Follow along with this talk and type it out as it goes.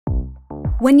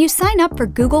When you sign up for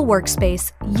Google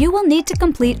Workspace, you will need to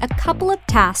complete a couple of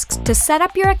tasks to set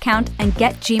up your account and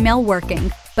get Gmail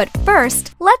working. But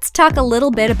first, let's talk a little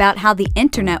bit about how the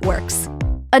internet works.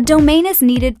 A domain is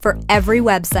needed for every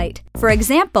website. For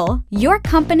example,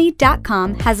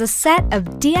 yourcompany.com has a set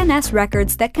of DNS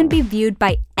records that can be viewed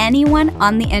by anyone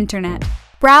on the internet.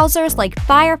 Browsers like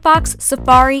Firefox,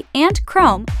 Safari, and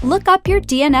Chrome look up your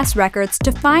DNS records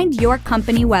to find your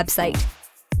company website.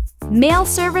 Mail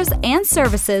servers and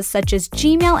services such as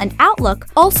Gmail and Outlook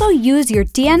also use your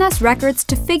DNS records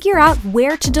to figure out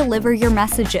where to deliver your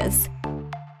messages.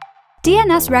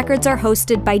 DNS records are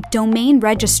hosted by domain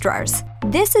registrars.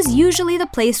 This is usually the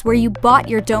place where you bought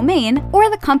your domain or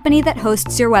the company that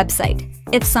hosts your website.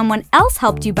 If someone else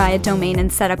helped you buy a domain and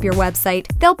set up your website,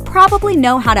 they'll probably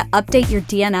know how to update your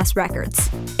DNS records.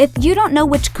 If you don't know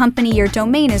which company your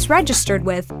domain is registered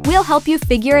with, we'll help you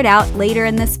figure it out later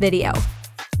in this video.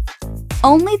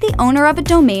 Only the owner of a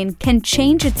domain can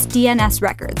change its DNS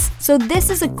records, so this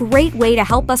is a great way to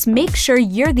help us make sure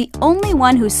you're the only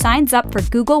one who signs up for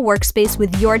Google Workspace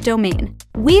with your domain.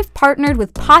 We've partnered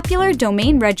with popular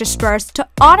domain registrars to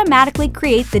automatically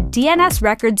create the DNS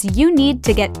records you need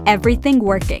to get everything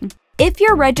working. If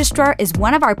your registrar is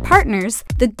one of our partners,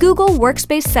 the Google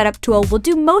Workspace Setup tool will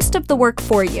do most of the work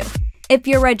for you. If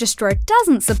your registrar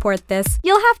doesn't support this,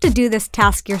 you'll have to do this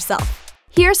task yourself.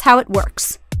 Here's how it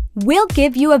works. We'll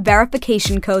give you a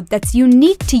verification code that's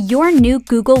unique to your new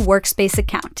Google Workspace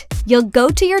account. You'll go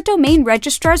to your domain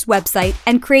registrar's website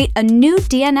and create a new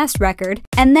DNS record,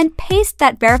 and then paste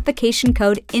that verification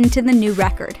code into the new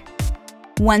record.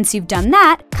 Once you've done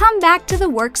that, come back to the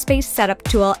Workspace Setup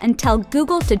tool and tell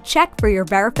Google to check for your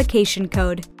verification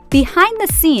code. Behind the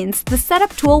scenes, the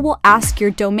Setup tool will ask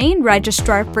your domain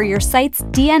registrar for your site's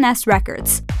DNS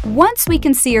records. Once we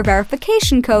can see your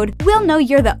verification code, we'll know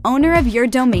you're the owner of your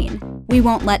domain. We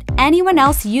won't let anyone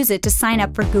else use it to sign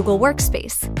up for Google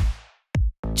Workspace.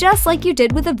 Just like you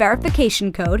did with the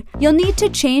verification code, you'll need to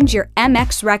change your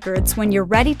MX records when you're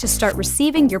ready to start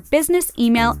receiving your business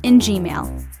email in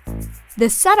Gmail. The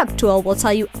Setup tool will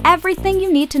tell you everything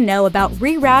you need to know about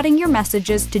rerouting your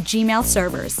messages to Gmail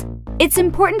servers. It's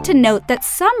important to note that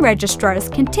some registrars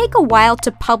can take a while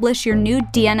to publish your new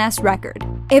DNS record.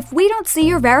 If we don't see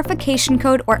your verification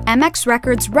code or MX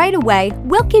records right away,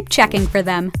 we'll keep checking for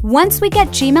them. Once we get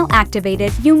Gmail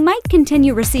activated, you might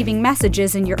continue receiving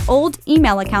messages in your old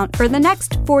email account for the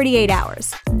next 48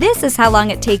 hours. This is how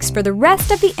long it takes for the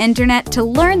rest of the internet to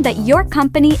learn that your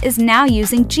company is now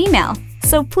using Gmail.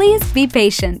 So please be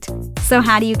patient. So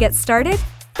how do you get started?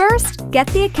 First, get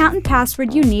the account and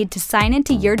password you need to sign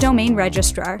into your domain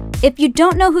registrar. If you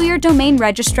don't know who your domain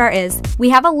registrar is, we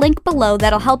have a link below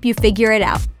that'll help you figure it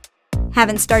out.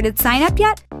 Haven't started sign up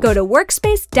yet? Go to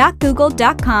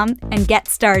workspace.google.com and get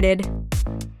started.